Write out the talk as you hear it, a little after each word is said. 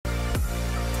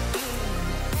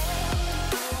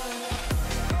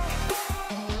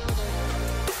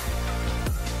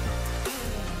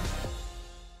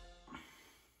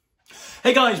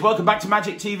Hey guys, welcome back to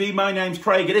Magic TV. My name's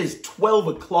Craig. It is 12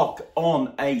 o'clock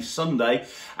on a Sunday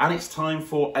and it's time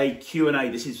for a Q&A.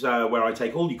 This is where I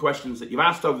take all your questions that you've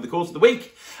asked over the course of the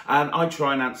week and I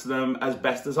try and answer them as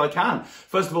best as I can.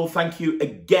 First of all, thank you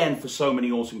again for so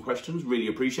many awesome questions. Really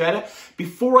appreciate it.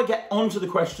 Before I get on to the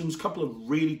questions, a couple of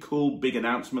really cool big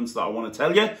announcements that I want to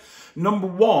tell you. Number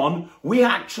one, we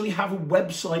actually have a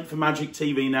website for Magic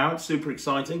TV now. It's super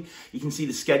exciting. You can see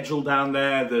the schedule down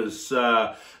there. There's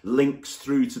links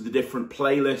through to the different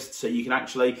playlists, so you can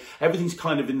actually, everything's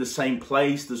kind of in the same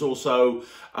place. There's also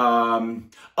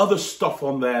other stuff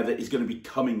on there that is going to be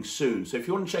coming soon. So if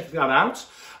you want to check that out,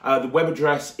 the web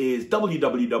address is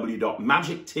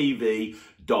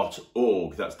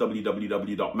www.magictv.org. That's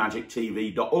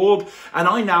www.magictv.org. And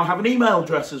I now have an email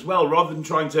address as well. Rather than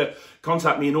trying to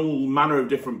contact me in all manner of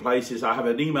different places, I have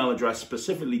an email address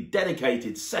specifically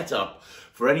dedicated, set up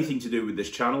for anything to do with this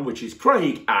channel, which is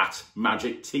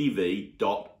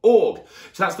craig@magictv.org.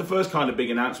 So that's the first kind of big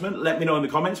announcement. Let me know in the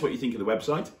comments what you think of the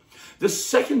website. The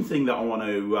second thing that I want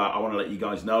to let you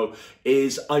guys know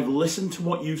is I've listened to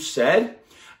what you've said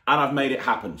and I've made it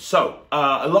happen. So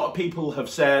a lot of people have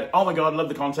said, oh my God, love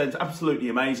the content, absolutely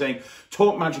amazing.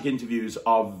 Talk Magic interviews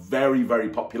are very, very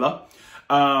popular.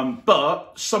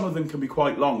 But some of them can be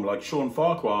quite long, like Sean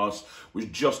Farquhar's was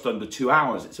just under 2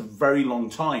 hours. It's a very long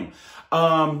time.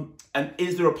 And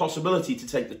is there a possibility to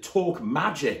take the Talk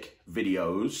Magic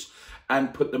videos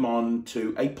and put them on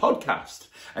to a podcast?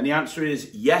 And the answer is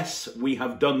yes, we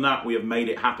have done that. We have made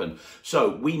it happen.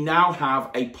 So we now have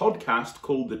a podcast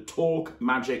called the Talk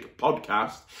Magic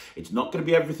Podcast. It's not going to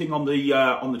be everything on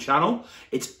the channel.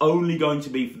 It's only going to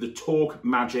be for the Talk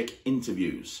Magic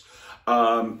interviews.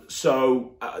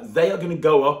 So they are going to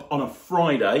go up on a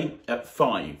Friday at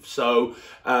 5. So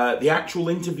the actual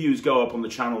interviews go up on the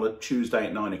channel at Tuesday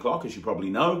at 9 o'clock, as you probably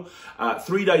know.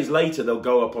 3 days later, they'll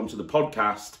go up onto the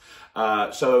podcast.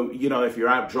 So, you know, if you're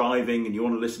out driving and you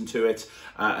want to listen to it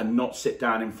and not sit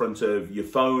down in front of your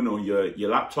phone or your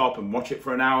laptop and watch it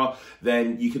for an hour,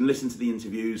 then you can listen to the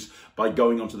interviews by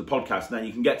going onto the podcast. Now,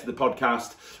 you can get to the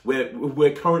podcast.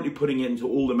 We're currently putting it into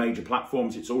all the major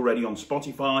platforms. It's already on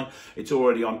Spotify. It's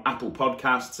already on Apple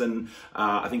Podcasts. And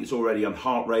I think it's already on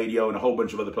Heart Radio and a whole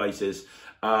bunch of other places.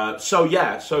 So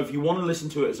if you want to listen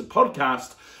to it as a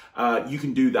podcast, you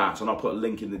can do that, and I'll put a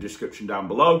link in the description down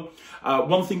below.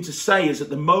 One thing to say is at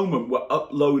the moment we're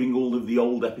uploading all of the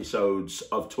old episodes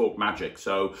of Talk Magic.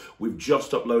 So we've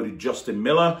just uploaded Justin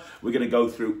Miller. We're going to go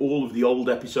through all of the old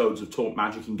episodes of Talk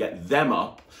Magic and get them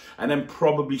up, and then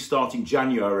probably starting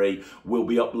January we'll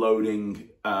be uploading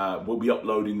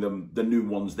the new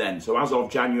ones then. So as of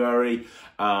January,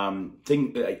 if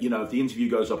the interview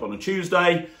goes up on a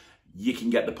Tuesday, you can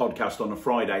get the podcast on a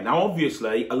Friday. Now,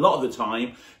 obviously, a lot of the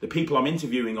time, the people I'm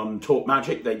interviewing on Talk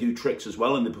Magic, they do tricks as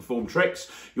well and they perform tricks.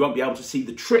 You won't be able to see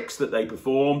the tricks that they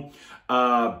perform,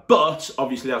 but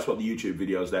obviously that's what the YouTube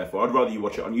video is there for. I'd rather you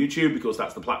watch it on YouTube because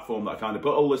that's the platform that I kind of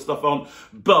put all this stuff on.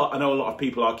 But I know a lot of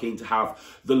people are keen to have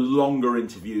the longer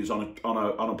interviews on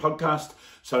a podcast.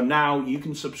 So now you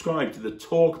can subscribe to the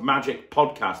Talk Magic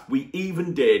podcast. We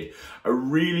even did a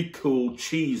really cool,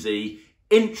 cheesy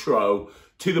intro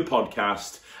to the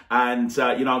podcast, and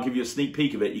I'll give you a sneak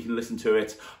peek of it. You can listen to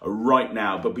it right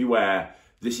now, but beware,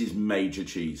 this is major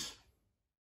cheese.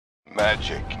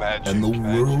 Magic. And the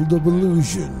world of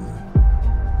illusion.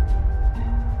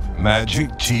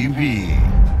 Magic TV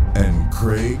and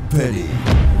Craig Petty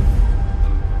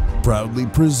proudly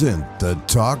present the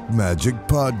Talk Magic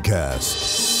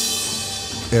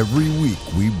Podcast. Every week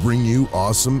we bring you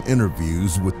awesome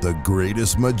interviews with the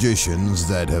greatest magicians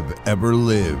that have ever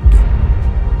lived.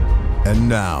 And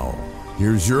now,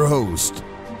 here's your host,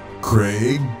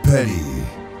 Craig Petty.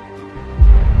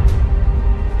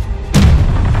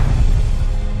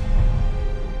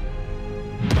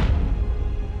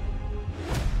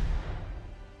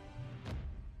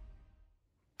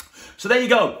 So there you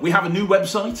go. We have a new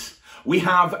website. We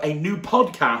have a new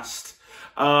podcast.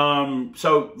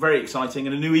 So very exciting,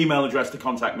 and a new email address to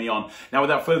contact me on. Now,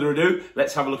 without further ado,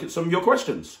 let's have a look at some of your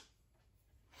questions.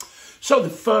 So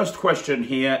the first question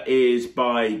here is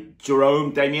by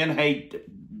Jerome Damien. Hey,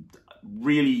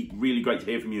 really, really great to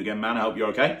hear from you again, man. I hope you're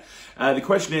okay. The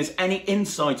question is, any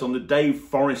insight on the Dave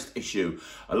Forrest issue?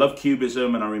 I love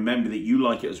Cubism and I remember that you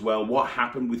like it as well. What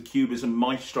happened with Cubism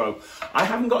Maestro? I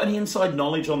haven't got any inside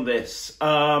knowledge on this.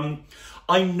 I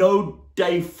know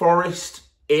Dave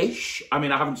Forrest-ish. I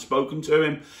mean, I haven't spoken to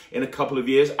him in a couple of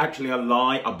years. Actually, I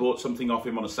lie. I bought something off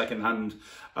him on a second-hand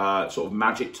sort of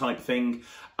magic type thing.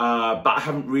 But I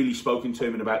haven't really spoken to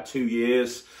him in about 2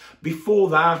 years. Before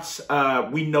that,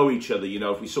 we know each other. You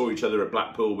know, if we saw each other at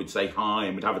Blackpool, we'd say hi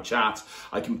and we'd have a chat.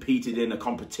 I competed in a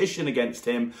competition against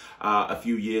him a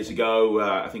few years ago.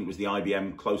 I think it was the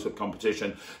IBM close-up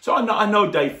competition. So I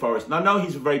know Dave Forrest, and I know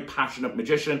he's a very passionate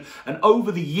magician. And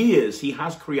over the years, he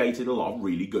has created a lot of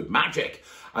really good magic.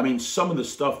 I mean, some of the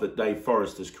stuff that Dave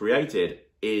Forrest has created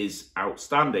is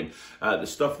outstanding. The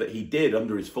stuff that he did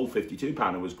under his full 52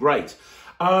 pounder was great.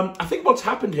 I think what's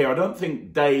happened here, I don't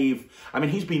think Dave, I mean,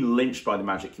 he's been lynched by the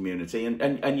magic community,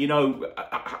 and you know,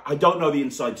 I don't know the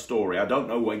inside story. I don't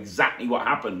know exactly what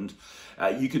happened.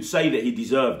 You could say that he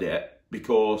deserved it,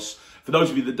 because for those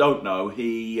of you that don't know,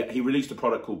 he released a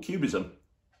product called Cubism,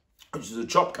 which is a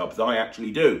chop cup that I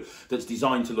actually do, that's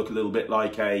designed to look a little bit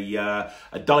like a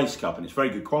dice cup, and it's very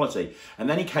good quality. And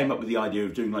then he came up with the idea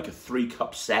of doing like a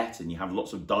 3-cup set, and you have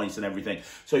lots of dice and everything.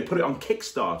 So he put it on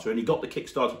Kickstarter, and he got the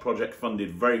Kickstarter project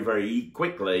funded very, very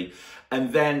quickly.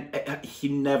 And then he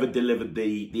never delivered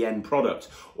the end product,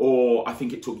 or I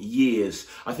think it took years.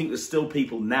 I think there's still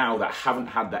people now that haven't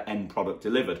had that end product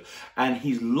delivered. And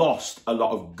he's lost a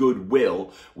lot of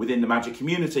goodwill within the magic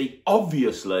community,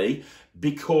 obviously,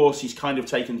 because he's kind of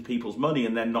taken people's money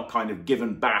and then not kind of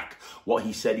given back what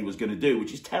he said he was going to do,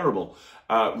 which is terrible,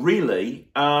 really.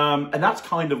 And that's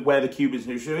kind of where the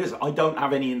Cubism issue is. I don't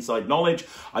have any inside knowledge.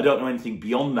 I don't know anything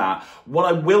beyond that. What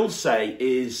I will say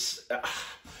is,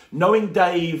 knowing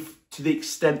Dave to the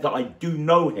extent that I do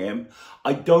know him,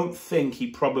 I don't think he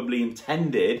probably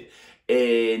intended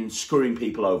in screwing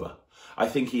people over. I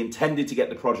think he intended to get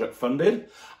the project funded.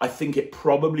 I think it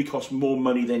probably cost more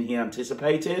money than he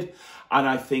anticipated. And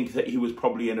I think that he was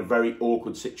probably in a very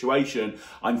awkward situation.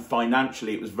 And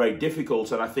financially, it was very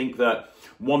difficult. And I think that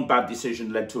one bad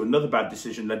decision led to another bad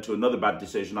decision, led to another bad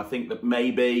decision. I think that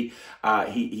maybe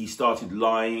he started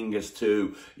lying as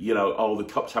to, you know, oh, the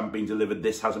cups haven't been delivered,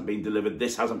 this hasn't been delivered,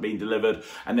 this hasn't been delivered.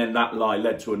 And then that lie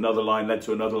led to another line, led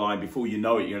to another line. Before you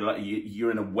know it,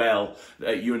 you're in a well,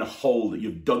 you're in a hole that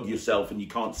you've dug yourself and you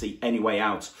can't see any way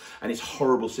out. And it's a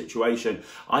horrible situation.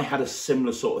 I had a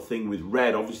similar sort of thing with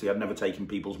Red. Obviously, I'd never taken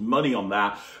people's money on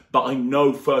that, but I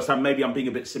know firsthand, maybe I'm being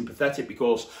a bit sympathetic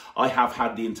because I have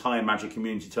had the entire magic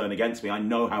community turn against me. I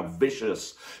know how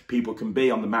vicious people can be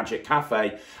on the Magic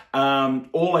Cafe.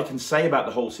 All I can say about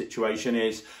the whole situation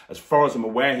is, as far as I'm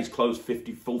aware, he's closed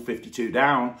full 52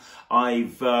 down. He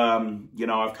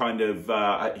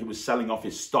was selling off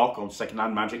his stock on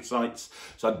secondhand magic sites,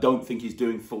 so I don't think he's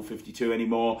doing full 52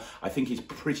 anymore. I think he's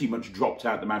pretty much dropped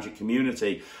out the magic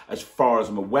community, as far as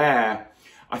I'm aware.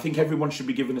 I think everyone should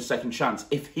be given a second chance.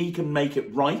 If he can make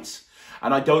it right,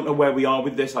 and I don't know where we are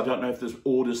with this, I don't know if there's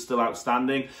orders still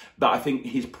outstanding, but I think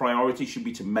his priority should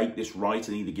be to make this right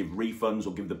and either give refunds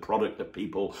or give the product that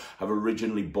people have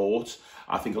originally bought.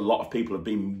 I think a lot of people have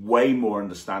been way more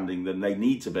understanding than they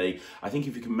need to be. I think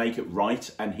if you can make it right,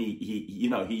 and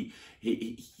he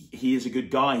is a good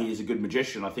guy, he is a good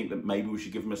magician, I think that maybe we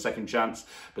should give him a second chance,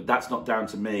 but that's not down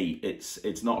to me.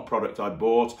 It's not a product I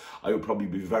bought. I would probably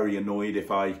be very annoyed if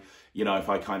I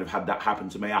kind of had that happen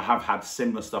to me. I have had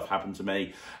similar stuff happen to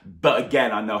me. But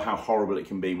again, I know how horrible it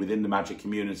can be within the magic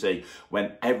community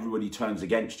when everybody turns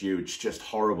against you. It's just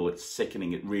horrible. It's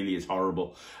sickening. It really is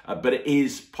horrible. But it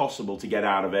is possible to get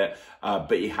out of it.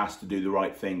 But he has to do the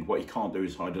right thing. What he can't do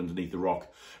is hide underneath the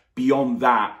rock. Beyond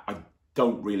that, I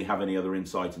don't really have any other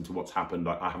insight into what's happened.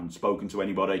 I haven't spoken to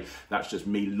anybody. That's just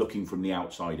me looking from the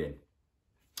outside in.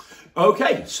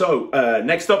 Okay, so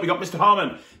next up we got Mr.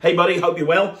 Harmon. Hey buddy, hope you're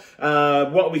well.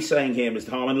 What are we saying here, Mr.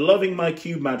 Harmon? Loving my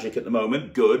cube magic at the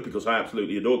moment. Good, because I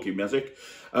absolutely adore cube magic.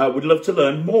 Would love to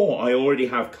learn more. I already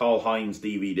have Carl Hines'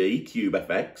 DVD, Cube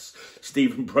FX,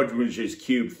 Stephen Broderich's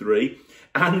Cube 3,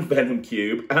 and Venom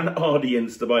Cube, and RD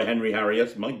Insta by Henry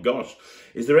Harriet. My gosh,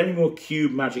 is there any more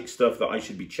cube magic stuff that I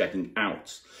should be checking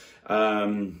out?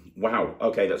 Wow,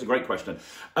 okay, that's a great question.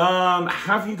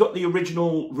 Have you got the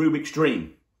original Rubik's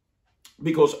Dream?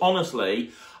 Because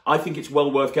honestly, I think it's well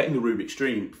worth getting the Rubik's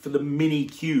Dream for the mini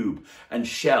cube and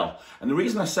shell. And the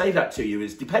reason I say that to you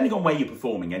is, depending on where you're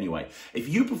performing anyway, if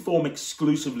you perform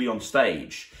exclusively on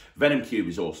stage, Venom Cube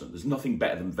is awesome. There's nothing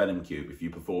better than Venom Cube if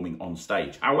you're performing on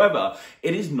stage. However,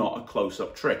 it is not a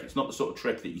close-up trick. It's not the sort of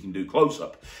trick that you can do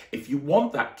close-up. If you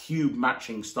want that cube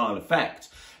matching style effect,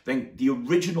 then the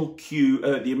original cube,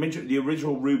 the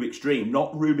original Rubik's Dream,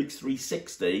 not Rubik's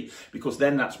 360, because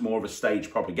then that's more of a stage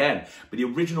prop again. But the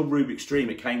original Rubik's Dream,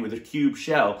 it came with a cube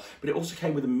shell, but it also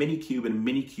came with a mini cube and a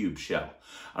mini cube shell.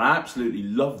 And I absolutely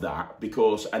love that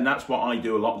because, and that's what I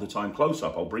do a lot of the time close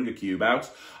up. I'll bring a cube out,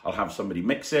 I'll have somebody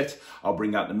mix it, I'll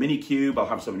bring out the mini cube, I'll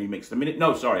have somebody mix the mini,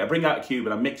 no, sorry, I bring out a cube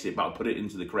and I mix it, but I'll put it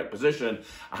into the correct position.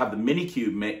 I have the mini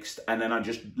cube mixed and then I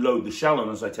just load the shell on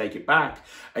as I take it back.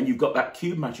 And you've got that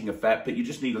cube matching effect, but you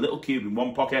just need a little cube in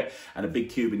one pocket and a big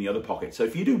cube in the other pocket. So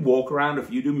if you do walk around,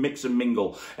 if you do mix and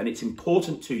mingle, and it's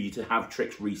important to you to have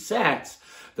tricks reset,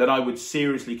 then I would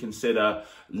seriously consider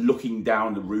looking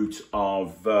down the route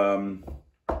of,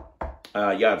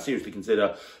 I'd seriously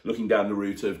consider looking down the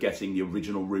route of getting the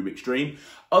original Rubik's Dream.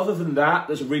 Other than that,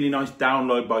 there's a really nice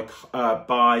download by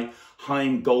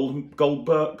Chaim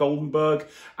Goldenberg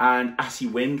and Assy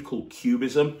Wind called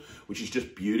Cubism, which is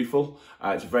just beautiful.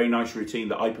 It's a very nice routine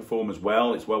that I perform as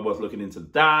well. It's well worth looking into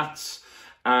that.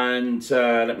 And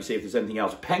let me see if there's anything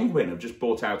else. Penguin have just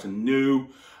brought out a new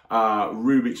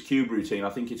Rubik's Cube routine. I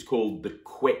think it's called the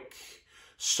Quick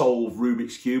Solve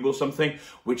Rubik's Cube or something,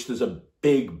 which there's a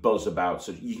big buzz about.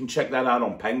 So you can check that out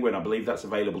on Penguin. I believe that's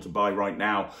available to buy right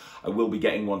now. I will be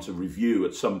getting one to review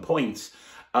at some point.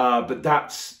 But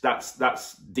that's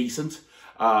decent.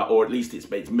 Or at least it's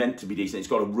meant to be decent. It's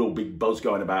got a real big buzz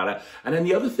going about it. And then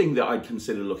the other thing that I'd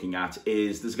consider looking at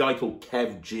is there's a guy called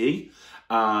Kev G,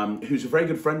 who's a very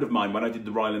good friend of mine. When I did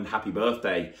the Ryland Happy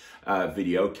Birthday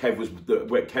video, Kev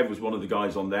was one of the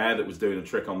guys on there that was doing a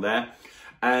trick on there.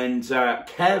 And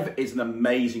Kev is an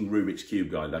amazing Rubik's Cube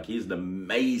guy. Like, he is an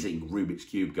amazing Rubik's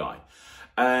Cube guy.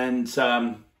 And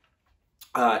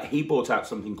he brought out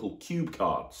something called Cube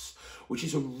Cards, which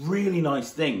is a really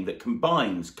nice thing that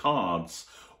combines cards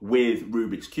with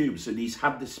Rubik's Cubes. And he's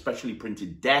had this specially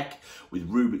printed deck with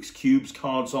Rubik's Cubes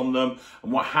cards on them.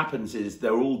 And what happens is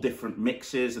they're all different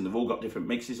mixes and they've all got different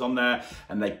mixes on there,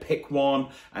 and they pick one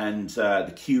and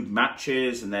the cube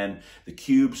matches, and then the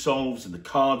cube solves and the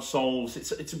card solves.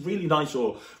 It's a really nice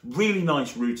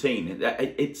routine.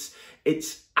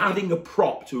 It's adding a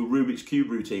prop to a Rubik's Cube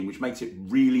routine, which makes it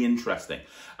really interesting.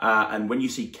 And when you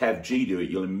see Kev G do it,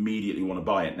 you'll immediately want to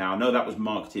buy it. Now, I know that was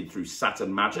marketed through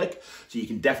Saturn Magic, so you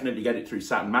can definitely get it through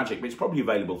Saturn Magic, but it's probably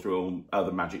available through all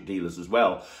other Magic dealers as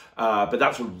well. But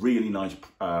that's a really nice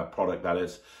product, that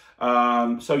is.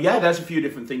 So yeah, there's a few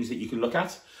different things that you can look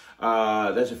at.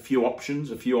 There's a few options,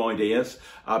 a few ideas,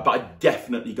 but I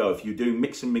definitely go, if you're doing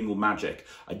mix and mingle magic,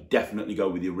 I definitely go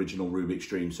with the original Rubik's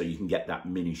Dream so you can get that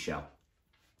mini shell.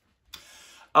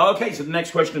 Okay, so the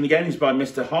next question again is by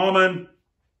Mr. Harmon.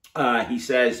 He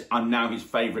says, I'm now his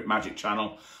favorite magic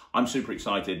channel. I'm super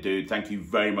excited, dude. Thank you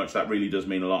very much. That really does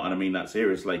mean a lot, and I mean that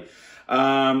seriously.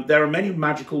 There are many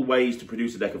magical ways to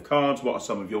produce a deck of cards. What are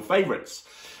some of your favorites?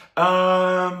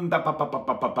 Okay,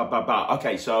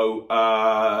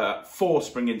 so 4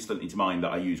 spring instantly to mind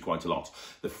that I use quite a lot.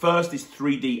 The first is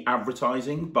 3D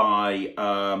advertising by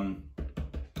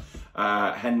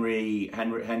Henry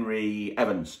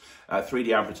Evans.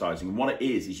 3D advertising, and what it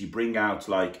is you bring out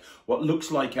like what looks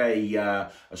like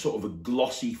a sort of a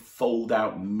glossy fold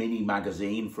out mini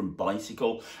magazine from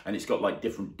Bicycle, and it's got like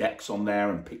different decks on there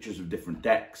and pictures of different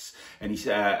decks, and he's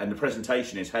and the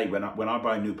presentation is, hey, when I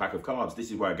buy a new pack of cards, this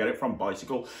is where I get it from,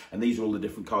 Bicycle, and these are all the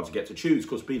different cards I get to choose.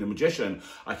 Because being a magician,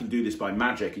 I can do this by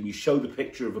magic, and you show the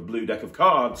picture of a blue deck of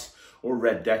cards or a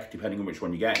red deck, depending on which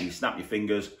one you get, and you snap your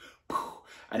fingers,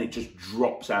 and it just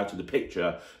drops out of the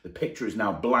picture. The picture is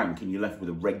now blank, and you're left with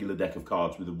a regular deck of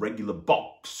cards with a regular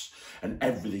box, and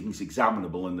everything's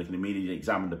examinable, and they can immediately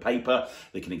examine the paper,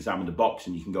 they can examine the box,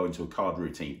 and you can go into a card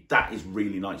routine. That is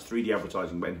really nice. 3D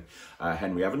advertising by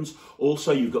Henry Evans.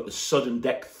 Also, you've got the Sudden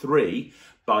Deck 3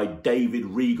 by David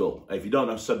Regal. If you don't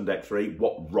know Sudden Deck 3,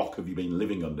 what rock have you been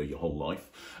living under your whole life?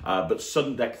 But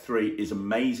Sudden Deck 3 is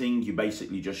amazing. You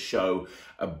basically just show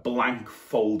a blank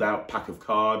fold-out pack of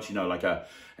cards, you know, like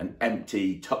an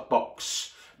empty tuck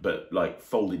box, but like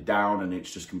folded down, and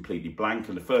it's just completely blank.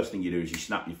 And the first thing you do is you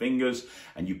snap your fingers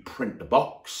and you print the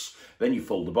box. Then you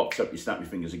fold the box up, you snap your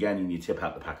fingers again, and you tip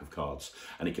out the pack of cards.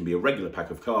 And it can be a regular pack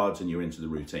of cards, and you're into the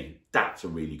routine. That's a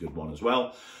really good one as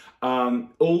well.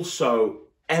 Also,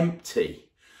 Empty.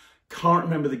 Can't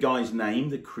remember the guy's name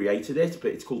that created it,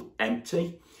 but it's called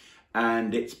Empty,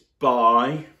 and it's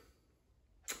by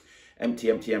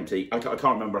Empty. I can't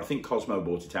remember. I think Cosmo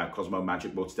bought it out. Cosmo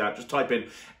Magic bought it out. Just type in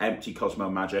Empty Cosmo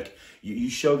Magic. You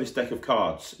show this deck of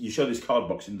cards. You show this card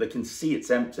box, and they can see it's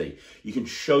empty. You can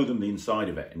show them the inside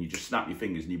of it, and you just snap your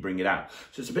fingers and you bring it out.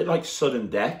 So it's a bit like Sudden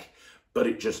Deck, but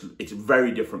it's a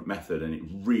very different method, and it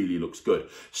really looks good.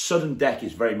 Sudden Deck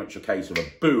is very much a case of a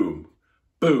boom,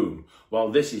 Boom. Well,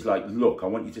 this is like, look, I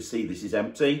want you to see this is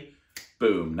empty.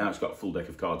 Boom. Now it's got a full deck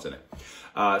of cards in it.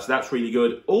 So that's really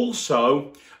good.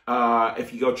 Also,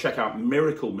 if you go check out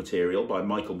Miracle Material by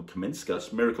Michael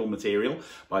Kaminskas, Miracle Material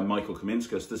by Michael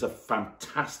Kaminskas, there's a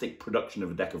fantastic production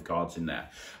of a deck of cards in there.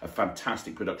 A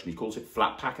fantastic production. He calls it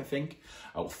flat pack, I think,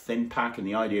 or thin pack. And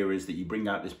the idea is that you bring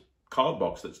out this card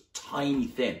box that's tiny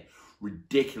thin,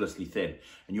 ridiculously thin,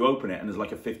 and you open it and there's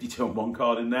like a 52-on-1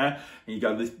 card in there, and you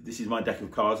go, this is my deck of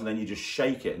cards, and then you just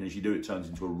shake it, and as you do, it turns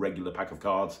into a regular pack of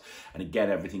cards, and again,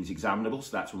 everything's examinable,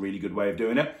 so that's a really good way of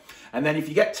doing it. And then if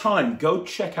you get time, go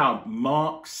check out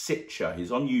Mark Sitcher.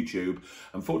 He's on YouTube.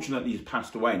 Unfortunately, he's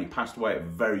passed away, and he passed away at a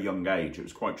very young age. It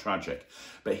was quite tragic,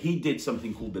 but he did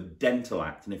something called the Dental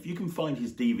Act, and if you can find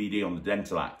his DVD on the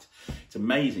Dental Act, it's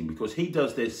amazing, because he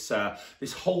does this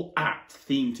this whole act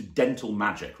themed to dental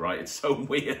magic, right? It's so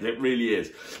weird, it really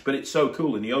is, but it's so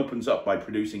cool. And he opens up by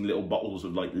producing little bottles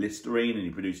of like Listerine, and he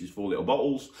produces 4 little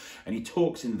bottles, and he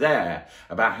talks in there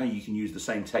about how you can use the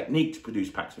same technique to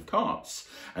produce packs of cards.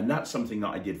 And that's something that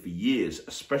I did for years,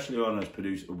 especially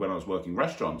when I was working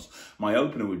restaurants. My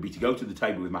opener would be to go to the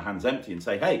table with my hands empty and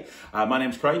say, hey, my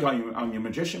name's Craig, I'm your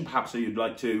magician, perhaps you'd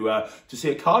like to see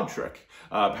a card trick.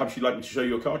 Perhaps you'd like me to show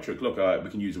you a card trick. Look, we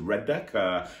can use a red deck.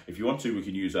 If you want to, we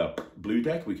can use a blue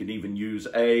deck. We can even use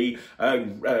a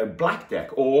black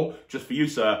deck. Or, just for you,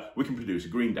 sir, we can produce a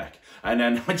green deck. And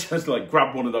then I just like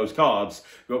grab one of those cards,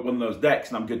 got one of those decks,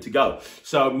 and I'm good to go.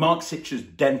 So Mark Sitcher's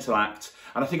Dental Act.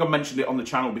 And I think I've mentioned it on the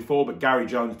channel before, but Gary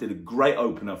Jones did a great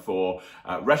opener for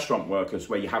restaurant workers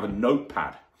where you have a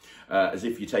notepad. As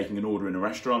if you're taking an order in a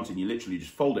restaurant, and you literally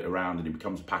just fold it around and it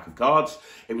becomes a pack of cards.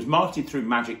 It was marketed through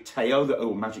Magic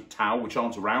Tao, which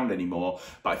aren't around anymore,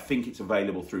 but I think it's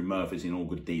available through Murphy's in all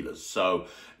good dealers. So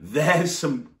there's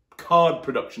some card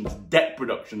productions, deck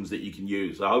productions that you can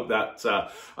use. I hope that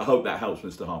helps,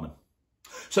 Mr. Harmon.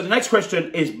 So the next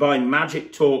question is by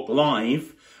Magic Talk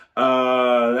Live.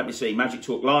 Let me see, Magic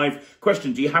Talk Live.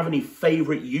 Question, do you have any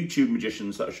favourite YouTube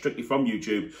magicians that are strictly from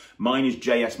YouTube? Mine is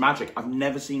JS Magic. I've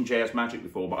never seen JS Magic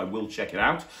before, but I will check it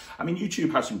out. I mean,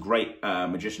 YouTube has some great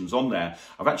magicians on there.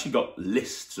 I've actually got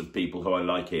lists of people who I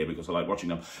like here because I like watching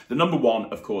them. The number one,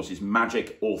 of course, is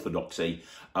Magic Orthodoxy.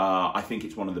 I think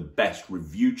it's one of the best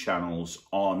review channels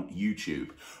on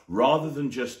YouTube. Rather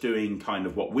than just doing kind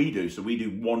of what we do, so we do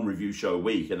one review show a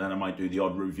week, and then I might do the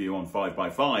odd review on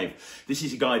 5x5. This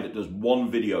is a guy that does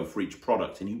one video for each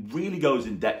product, and he really goes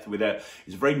in depth with it.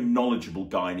 He's a very knowledgeable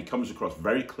guy, and he comes across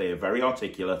very clear, very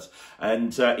articulate,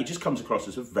 and he just comes across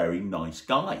as a very nice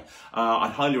guy.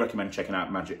 I'd highly recommend checking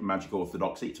out Magic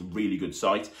Orthodoxy. It's a really good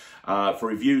site for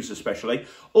reviews especially.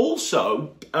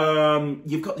 Also,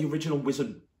 you've got the original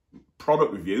Wizard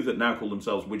product review that now call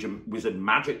themselves Wizard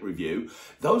Magic Review.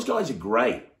 Those guys are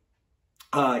great.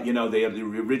 You know, they have the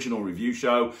original review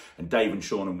show, and Dave and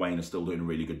Sean and Wayne are still doing a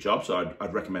really good job, so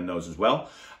I'd recommend those as well.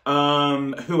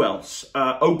 Who else?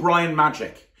 O'Brien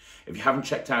Magic. If you haven't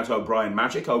checked out O'Brien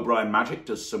Magic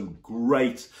does some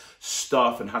great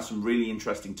stuff and has some really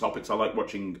interesting topics. I like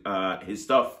watching his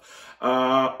stuff.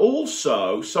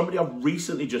 Also, somebody I've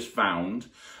recently just found,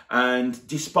 and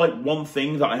despite one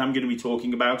thing that I am going to be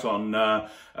talking about on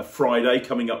a Friday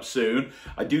coming up soon,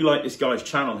 I do like this guy's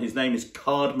channel. His name is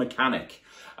Card Mechanic.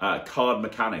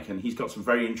 And he's got some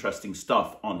very interesting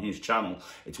stuff on his channel.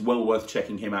 It's well worth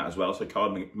checking him out as well. So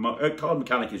Card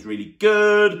Mechanic is really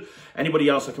good. Anybody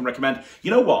else I can recommend? You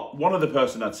know what? One other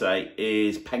person I'd say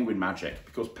is Penguin Magic,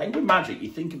 because Penguin Magic, you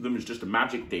think of them as just a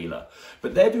magic dealer,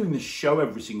 but they're doing this show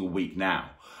every single week now.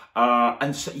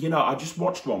 And so, you know, I just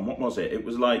watched one. What was it? It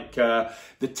was like the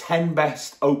 10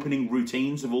 best opening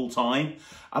routines of all time.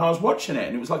 And I was watching it,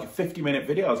 and it was like a 50-minute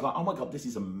video. I was like, oh my God, this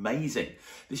is amazing.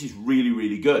 This is really,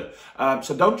 really good.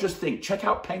 So don't just think, check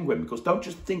out Penguin, because don't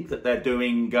just think that they're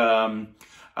doing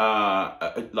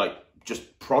like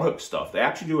just product stuff. They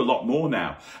actually do a lot more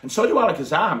now. And so do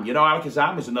Alakazam. You know,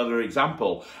 Alakazam is another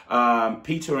example.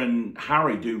 Peter and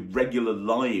Harry do regular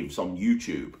lives on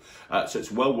YouTube. So it's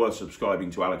well worth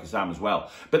subscribing to Alakazam as well.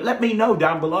 But let me know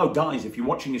down below, guys, if you're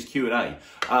watching this Q&A,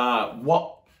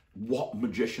 what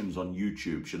magicians on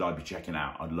YouTube should I be checking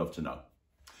out? I'd love to know.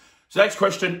 So the next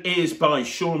question is by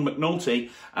Sean McNulty.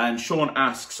 And Sean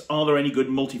asks, are there any good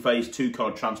multi-phase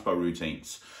 2-card transpo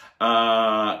routines?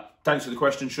 Thanks for the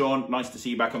question, Sean. Nice to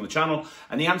see you back on the channel.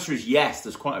 And the answer is yes,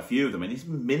 there's quite a few of them. And it's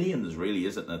millions, really,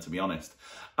 isn't there, to be honest?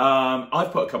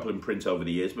 I've put a couple in print over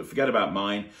the years, but forget about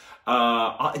mine.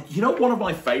 You know, one of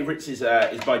my favorites is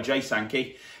by Jay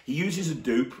Sankey. He uses a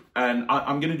dupe, and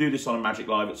I'm going to do this on a Magic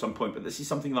Live at some point, but this is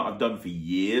something that I've done for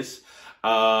years.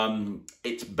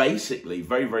 It's basically,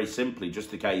 very, very simply,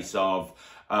 just a case of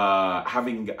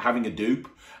having a dupe,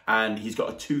 and he's got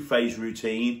a 2-phase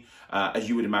routine. As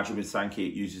you would imagine with Sankey,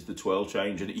 it uses the twirl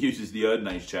change and it uses the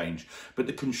Erdnase change. But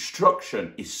the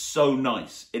construction is so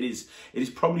nice. It is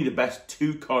probably the best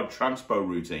 2-card transpo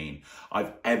routine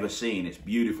I've ever seen. It's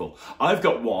beautiful. I've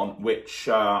got one, which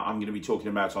I'm going to be talking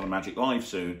about on a Magic Live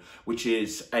soon, which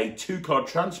is a 2-card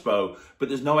transpo, but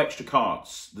there's no extra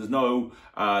cards. There's no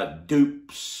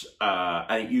dupes,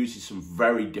 and it uses some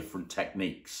very different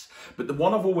techniques. But the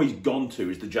one I've always gone to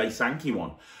is the Jay Sankey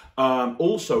one.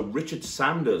 Also, Richard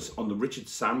Sanders on the Richard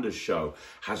Sanders show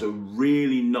has a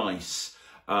really nice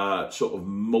sort of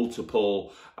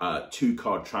multiple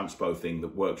 2-card transpo thing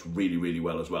that works really, really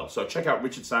well as well. So check out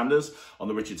Richard Sanders on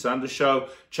the Richard Sanders show.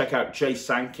 Check out Jay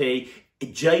Sankey.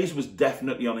 Jay's was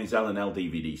definitely on his L&L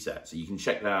DVD set, so you can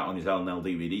check that out on his L&L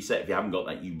DVD set. If you haven't got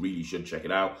that, you really should check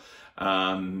it out.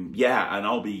 Yeah, and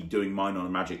I'll be doing mine on a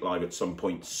Magic Live at some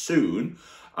point soon.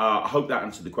 I hope that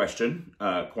answered the question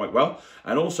quite well.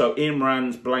 And also, Ian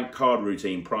Moran's blank card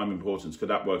routine, prime importance. Could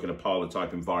that work in a parlour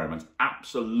type environment?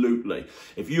 Absolutely.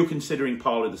 If you're considering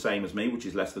parlour the same as me, which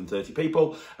is less than 30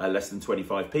 people, less than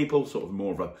 25 people, sort of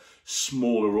more of a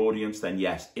smaller audience, then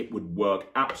yes, it would work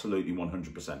absolutely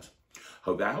 100%.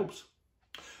 Hope that helps.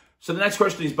 So the next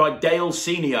question is by Dale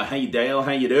Senior. Hey Dale,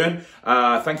 how you doing?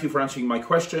 Thank you for answering my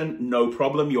question. No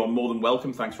problem, you're more than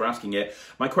welcome. Thanks for asking it.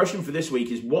 My question for this week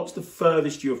is, what's the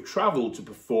furthest you have travelled to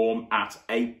perform at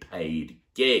a paid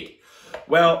gig?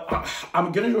 Well,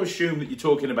 I'm going to assume that you're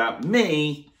talking about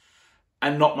me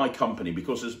and not my company,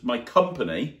 because as my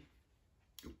company,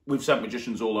 we've sent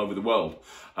magicians all over the world.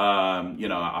 You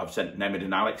know, I've sent Nemid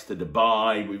and Alex to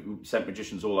Dubai. We've sent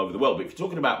magicians all over the world. But if you're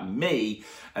talking about me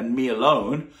and me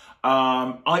alone,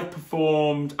 I've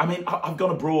performed, I mean, I've gone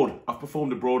abroad. I've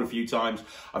performed abroad a few times.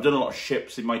 I've done a lot of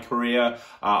ships in my career.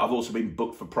 I've also been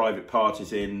booked for private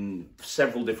parties in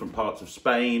several different parts of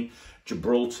Spain,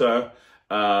 Gibraltar,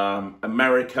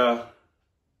 America.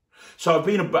 So I've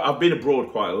been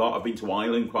abroad quite a lot. I've been to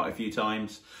Ireland quite a few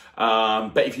times.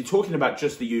 But if you're talking about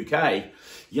just the UK,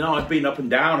 you know, I've been up and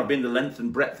down. I've been the length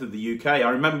and breadth of the UK. I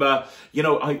remember, you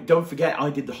know, don't forget, I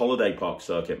did the holiday park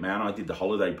circuit, man. I did the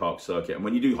holiday park circuit. And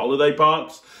when you do holiday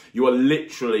parks, you are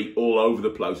literally all over the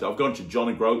place. I've gone to John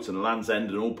O'Groats and Land's End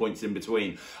and all points in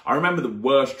between. I remember the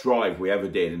worst drive we ever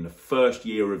did in the first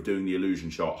year of doing the Illusion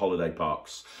Shot holiday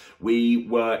parks. We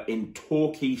were in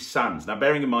Torquay Sands. Now,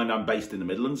 bearing in mind, I'm based in the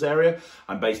Midlands area.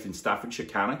 I'm based in Staffordshire,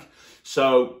 Cannock.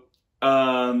 So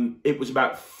it was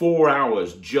about 4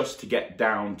 hours just to get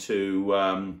down to,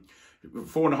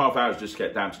 4.5 hours just to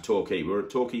get down to Torquay. We were at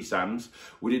Torquay Sands.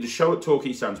 We did a show at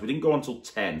Torquay Sands. We didn't go until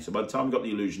 10. So by the time we got the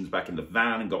Illusions back in the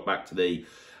van and got back to the,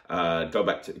 got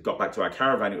back to our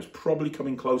caravan, it was probably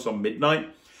coming close on midnight.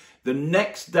 The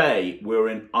next day, we were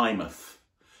in Eyemouth.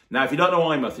 Now, if you don't know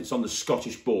Eyemouth, it's on the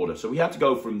Scottish border. So we had to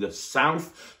go from the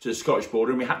south to the Scottish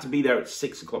border, and we had to be there at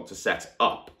 6 o'clock to set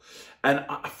up. And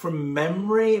from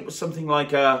memory, it was something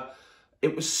like a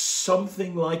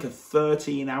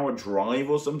 13-hour drive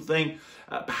or something,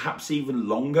 perhaps even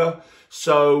longer.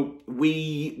 So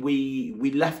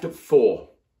we left at 4.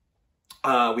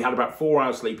 We had about 4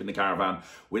 hours sleep in the caravan.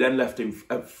 We then left him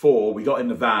at 4. We got in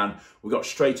the van. We got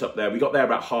straight up there. We got there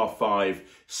about 5:30,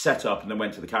 set up, and then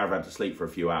went to the caravan to sleep for a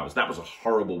few hours. That was a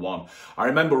horrible one. I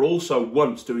remember also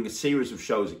once doing a series of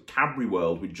shows at Cadbury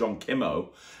World with John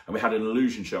Kimmo, and we had an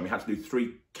illusion show. And we had to do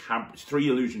three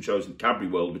illusion shows at Cadbury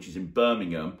World, which is in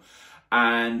Birmingham.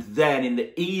 And then in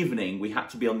the evening, we had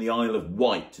to be on the Isle of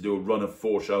Wight to do a run of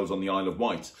 4 shows on the Isle of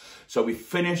Wight. So we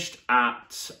finished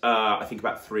at, I think,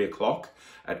 about 3 o'clock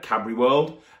at Cadbury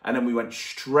World. And then we went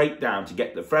straight down to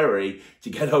get the ferry to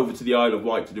get over to the Isle of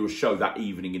Wight to do a show that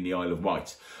evening in the Isle of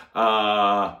Wight.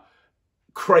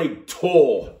 Craig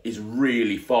Tor is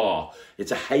really far.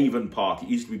 It's a Haven Park. It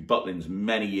used to be Butlins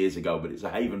many years ago, but it's a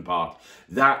Haven Park.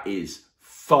 That is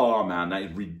far, man. That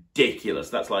is ridiculous.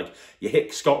 That's like you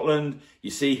hit Scotland,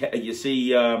 you see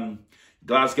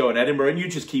Glasgow and Edinburgh, and you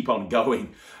just keep on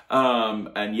going.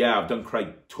 And yeah, I've done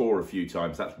Craig Tor a few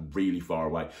times. That's really far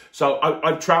away. So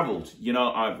I've travelled. You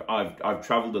know, I've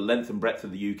travelled the length and breadth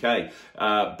of the UK.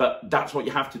 But that's what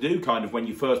you have to do, kind of, when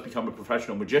you first become a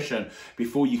professional magician.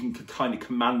 Before you can kind of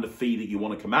command the fee that you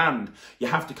want to command, you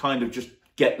have to kind of just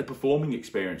get the performing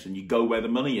experience, and you go where the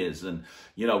money is. And,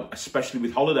 you know, especially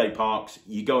with holiday parks,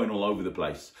 you're going all over the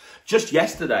place. Just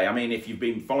yesterday, I mean, if you've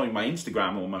been following my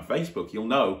Instagram or my Facebook, you'll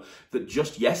know that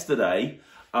just yesterday,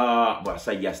 well, I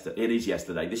say yesterday, it is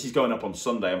yesterday. This is going up on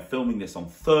Sunday. I'm filming this on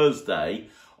Thursday.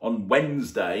 On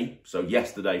Wednesday, so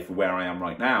yesterday for where I am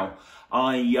right now,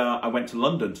 I went to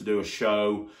London to do a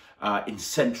show in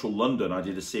central London. I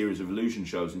did a series of illusion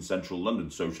shows in central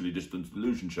London, socially distanced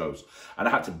illusion shows. And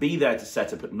I had to be there to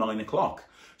set up at 9 o'clock.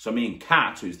 So me and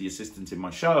Kat, who's the assistant in my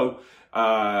show,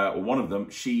 or one of them,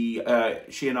 she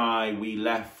and I, we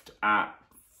left at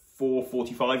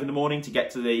 4:45 in the morning to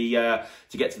get to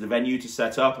the venue to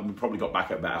set up, and we probably got back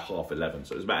at about 11:30.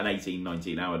 So it was about an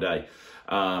 18-19 hour day.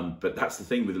 But that's the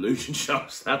thing with illusion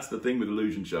shows. That's the thing with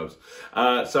illusion shows.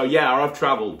 So yeah, I've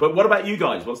traveled. But what about you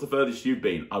guys? What's the furthest you've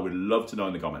been? I would love to know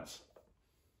in the comments.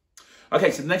 Okay,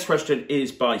 so the next question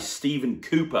is by Stephen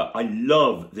Cooper. I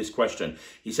love this question.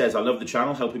 He says, I love the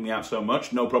channel, helping me out so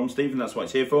much. No problem, Stephen. That's what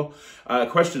it's here for.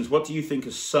 Questions. What do you think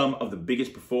are some of the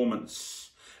biggest performance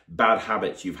bad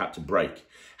habits you've had to break?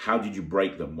 How did you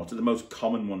break them? What are the most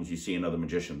common ones you see in other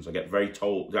magicians? I get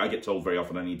told very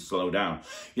often I need to slow down.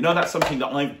 You know, that's something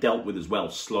that I've dealt with as well,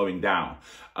 slowing down.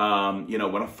 You know,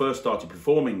 when I first started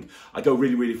performing, I go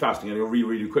really, really fast and I go really,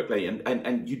 really quickly.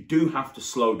 And you do have to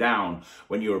slow down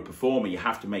when you're a performer. You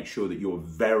have to make sure that you're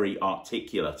very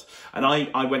articulate. And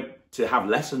I went to have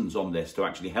lessons on this to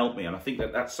actually help me. And I think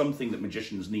that that's something that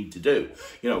magicians need to do.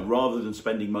 You know, rather than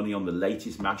spending money on the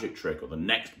latest magic trick or the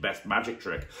next best magic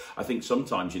trick, I think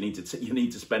sometimes you need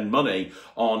to spend money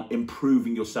on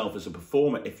improving yourself as a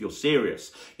performer if you're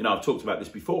serious. You know, I've talked about this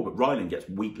before, but Rylan gets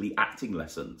weekly acting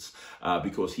lessons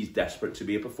because he's desperate to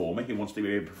be a performer. He wants to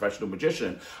be a professional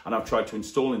magician. And I've tried to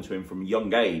install into him from a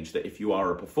young age that if you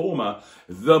are a performer,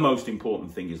 the most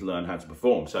important thing is learn how to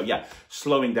perform. So yeah,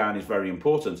 slowing down is very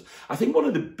important. I think one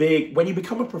of the big, when you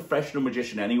become a professional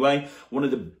magician anyway, one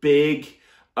of the big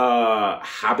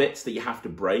habits that you have to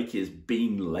break is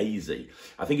being lazy.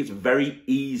 I think it's very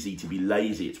easy to be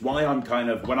lazy. It's why I'm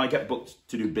when I get booked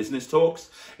to do business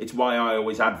talks, it's why I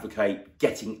always advocate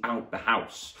getting out the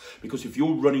house. Because if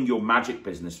you're running your magic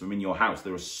business from in your house,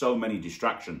 there are so many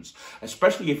distractions,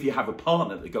 especially if you have a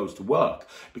partner that goes to work,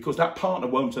 because that partner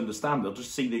won't understand. They'll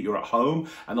just see that you're at home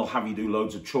and they'll have you do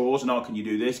loads of chores and, oh, can you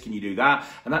do this? Can you do that?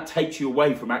 And that takes you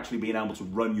away from actually being able to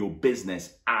run your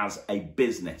business as a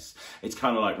business. It's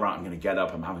kind of like, right, I'm going to get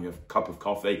up, I'm having a cup of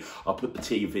coffee, I'll put the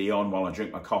TV on while I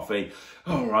drink my coffee.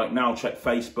 All right, now I'll check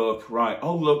Facebook. Right,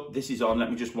 oh look, this is on,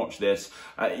 let me just watch this.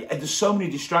 And there's so many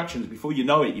distractions. Before you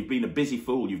know it, you've been a busy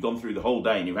fool, you've gone through the whole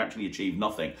day and you've actually achieved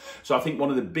nothing. So I think one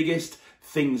of the biggest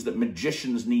things that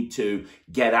magicians need to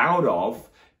get out of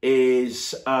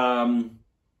is you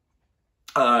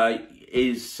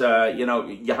know,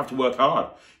 you have to work hard.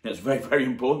 You know, it's very, very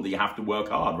important that you have to work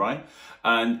hard, right?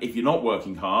 And if you're not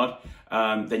working hard,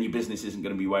 then your business isn't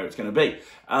going to be where it's going to be.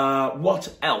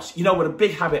 What else? You know what, a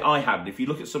big habit I had, if you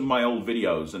look at some of my old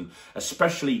videos, and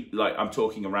especially like I'm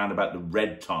talking around about the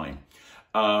red time,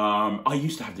 I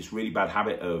used to have this really bad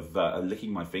habit of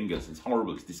licking my fingers. It's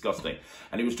horrible, it's disgusting.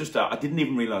 And it was just, I didn't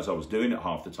even realize I was doing it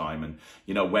half the time. And,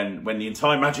 you know, when the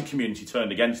entire magic community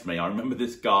turned against me, I remember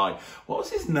this guy, what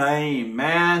was his name,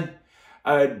 man?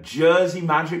 Jersey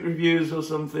Magic Reviews or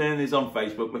something. He's on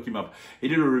Facebook, look him up. He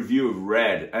did a review of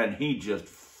Red and he just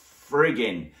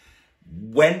friggin'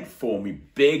 went for me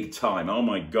big time. Oh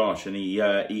my gosh. And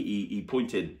he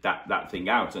pointed that thing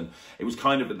out, and it was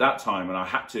kind of at that time and I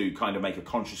had to kind of make a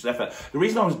conscious effort. The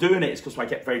reason I was doing it is because I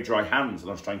get very dry hands and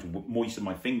I was trying to moisten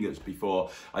my fingers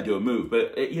before I do a move.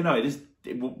 But you know,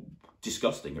 it will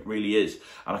disgusting, it really is.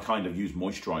 And I kind of use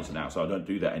moisturizer now, so I don't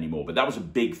do that anymore. But that was a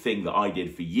big thing that I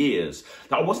did for years,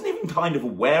 that I wasn't even kind of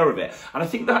aware of it. And I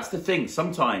think that's the thing,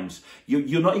 sometimes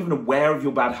you're not even aware of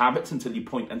your bad habits until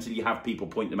you have people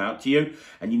point them out to you,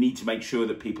 and you need to make sure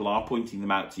that people are pointing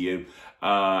them out to you.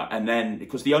 And then,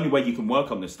 because the only way you can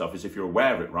work on this stuff is if you're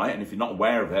aware of it, right? And if you're not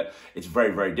aware of it, it's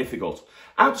very, very difficult.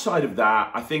 Outside of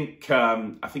that, I think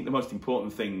the most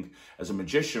important thing as a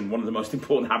magician, one of the most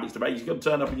important habits to make, is you've got to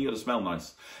turn up and you've got to smell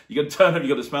nice. You've got to turn up, you've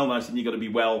got to smell nice, and you've got to be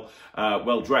well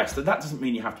dressed. And that doesn't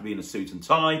mean you have to be in a suit and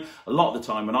tie. A lot of the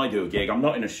time when I do a gig, I'm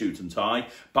not in a suit and tie,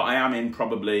 but I am in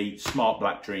probably smart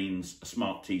black jeans, a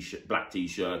smart black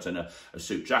t-shirt, and a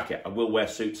suit jacket. I will wear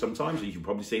suits sometimes, as you've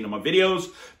probably seen on my videos,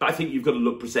 but I think you've got to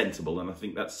look presentable, and I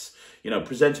think that's, you know,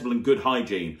 presentable and good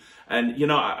hygiene. And, you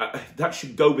know, that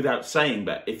should go without saying,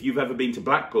 but if you've ever been to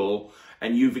Blackpool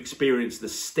and you've experienced the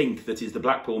stink that is the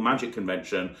Blackpool Magic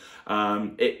Convention,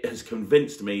 it has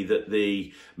convinced me that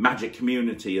the magic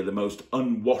community are the most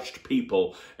unwashed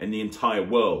people in the entire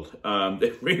world.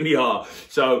 They really are.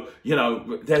 So, you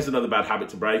know, there's another bad habit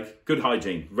to break. Good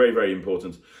hygiene, very, very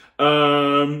important.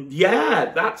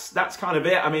 Yeah, that's kind of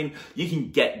it. I mean, you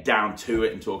can get down to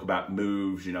it and talk about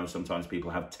moves. You know, sometimes people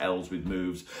have tells with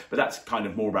moves, but that's kind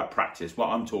of more about practice. What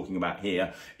I'm talking about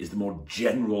here is the more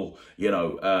general, you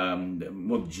know,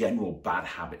 more general bad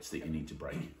habits that you need to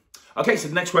break. Okay, so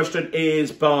the next question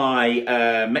is by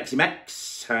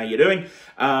MexiMex. How you doing?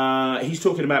 He's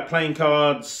talking about playing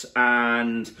cards,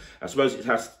 and I suppose it's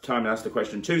time to ask the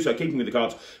question too. So keeping with the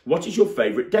cards, what is your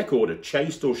favourite deck order?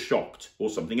 Chased or shocked or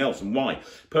something else, and why?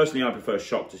 Personally, I prefer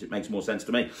shocked as it makes more sense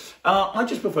to me. I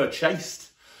just prefer chased.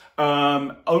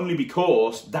 Only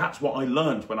because that's what I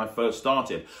learned when I first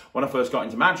started. When I first got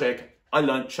into Magic, I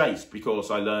learnt Chased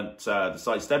because I learnt the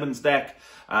Cy Stebbins deck,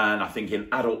 and I think in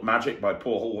Adult Magic by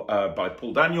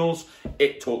Paul Daniels,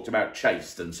 it talked about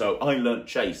Chased, and so I learnt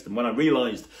Chased. And when I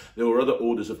realised there were other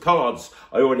orders of cards,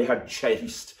 I already had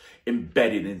Chased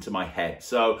embedded into my head.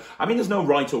 So, I mean, there's no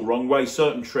right or wrong way.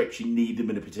 Certain tricks, you need them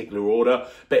in a particular order,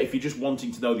 but if you're just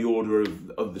wanting to know the order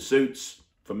of the suits,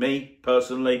 for me,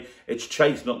 personally, it's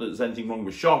Chased. Not that there's anything wrong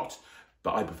with shocked,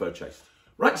 but I prefer Chased.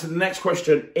 Right, so the next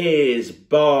question is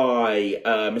by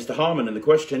Mr. Harmon, and the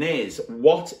question is,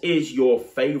 what is your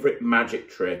favourite magic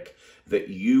trick that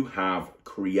you have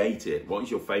created? What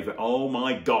is your favourite? Oh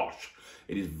my gosh,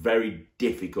 it is very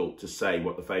difficult to say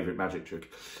what the favourite magic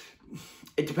trick.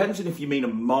 It depends on if you mean a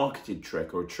marketed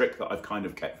trick or a trick that I've kind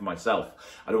of kept for myself.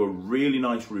 I do a really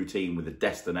nice routine with a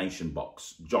destination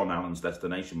box, John Allen's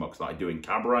destination box that I do in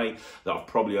Cabaret, that I've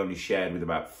probably only shared with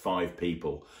about 5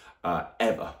 people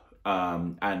ever.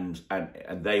 And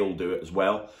they all do it as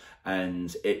well,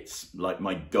 and it's like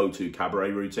my go-to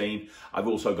cabaret routine. I've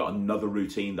also got another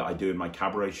routine that I do in my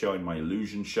cabaret show, in my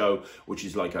illusion show, which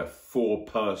is like a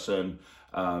 4-person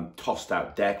tossed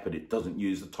out deck, but it doesn't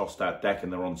use the tossed out deck,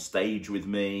 and they're on stage with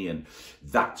me, and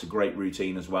that's a great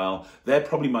routine as well. They're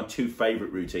probably my 2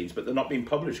 favorite routines, but they're not being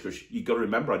published because you've got to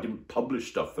remember I didn't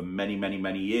publish stuff for many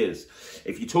years.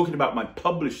 If you're talking about my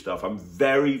published stuff, I'm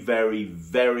very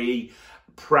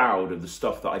proud of the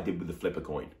stuff that I did with the flipper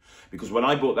coin, because when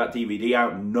I bought that DVD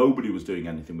out, nobody was doing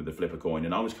anything with the flipper coin,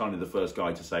 and I was kind of the first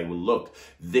guy to say, well, look,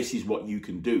 this is what you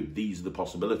can do, these are the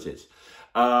possibilities.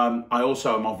 I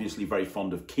also am obviously very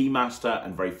fond of Keymaster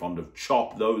and very fond of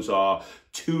Chop. Those are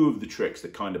 2 of the tricks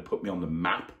that kind of put me on the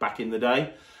map back in the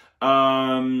day.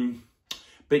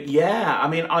 But yeah, I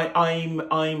mean,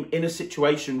 I'm in a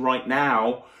situation right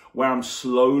now where I'm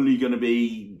slowly going to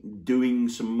be doing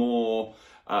some more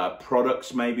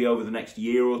products maybe over the next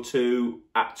year or 2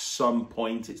 at some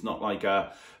point. It's not like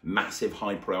a massive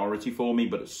high priority for me,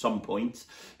 but at some point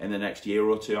in the next year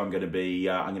or 2, I'm going to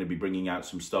be bringing out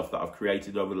some stuff that I've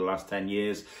created over the last 10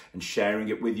 years and sharing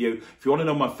it with you. If you want to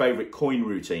know my favorite coin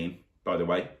routine, by the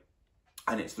way,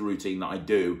 and it's the routine that I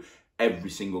do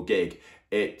every single gig,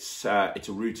 it's a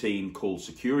routine called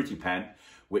Security Pen,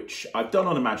 which I've done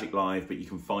on a Magic Live, but you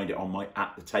can find it on my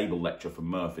At The Table lecture from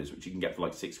Murphy's, which you can get for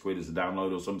like £6 as a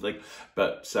download or something.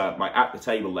 But my At The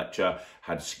Table lecture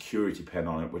had Security Pen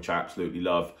on it, which I absolutely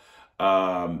love.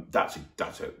 That's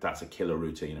a killer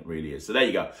routine, it really is. So there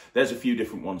you go. There's a few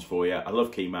different ones for you. I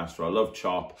love Keymaster, I love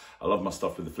Chop, I love my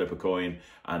stuff with the flipper coin,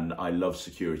 and I love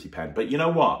Security Pen. But you know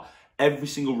what? Every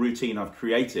single routine I've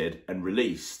created and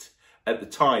released, at the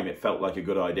time, it felt like a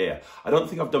good idea. I don't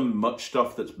think I've done much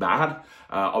stuff that's bad.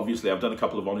 Obviously, I've done a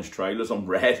couple of honest trailers on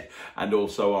Red and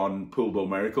also on Pool Ball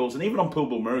Miracles. And even on Pool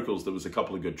Ball Miracles, there was a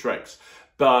couple of good tricks.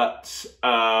 But,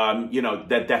 you know,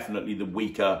 they're definitely the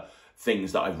weaker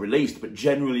things that I've released. But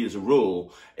generally, as a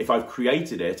rule, if I've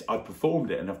created it, I've performed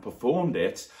it. And I've performed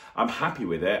it, I'm happy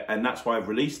with it. And that's why I've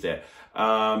released it.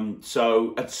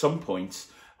 So at some point,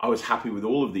 I was happy with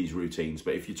all of these routines,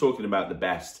 but if you're talking about the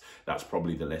best, that's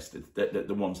probably the list,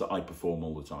 the ones that I perform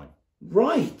all the time.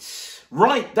 Right,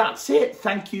 that's it.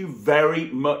 Thank you very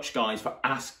much, guys, for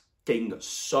asking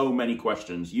so many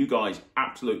questions. You guys,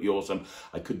 absolutely awesome.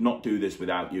 I could not do this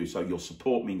without you, so your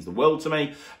support means the world to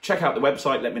me. Check out the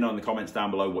website. Let me know in the comments down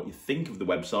below what you think of the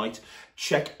website.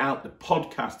 Check out the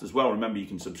podcast as well. Remember, you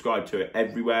can subscribe to it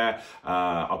everywhere.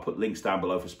 I'll put links down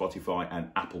below for Spotify and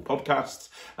Apple Podcasts.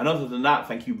 And other than that,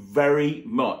 thank you very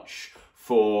much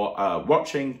for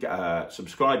watching.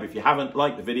 Subscribe if you haven't.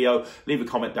 Like the video. Leave a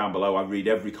comment down below. I read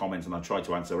every comment and I try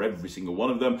to answer every single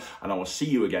one of them. And I will see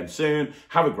you again soon.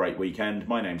 Have a great weekend.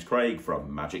 My name's Craig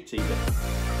from Magic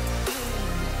TV.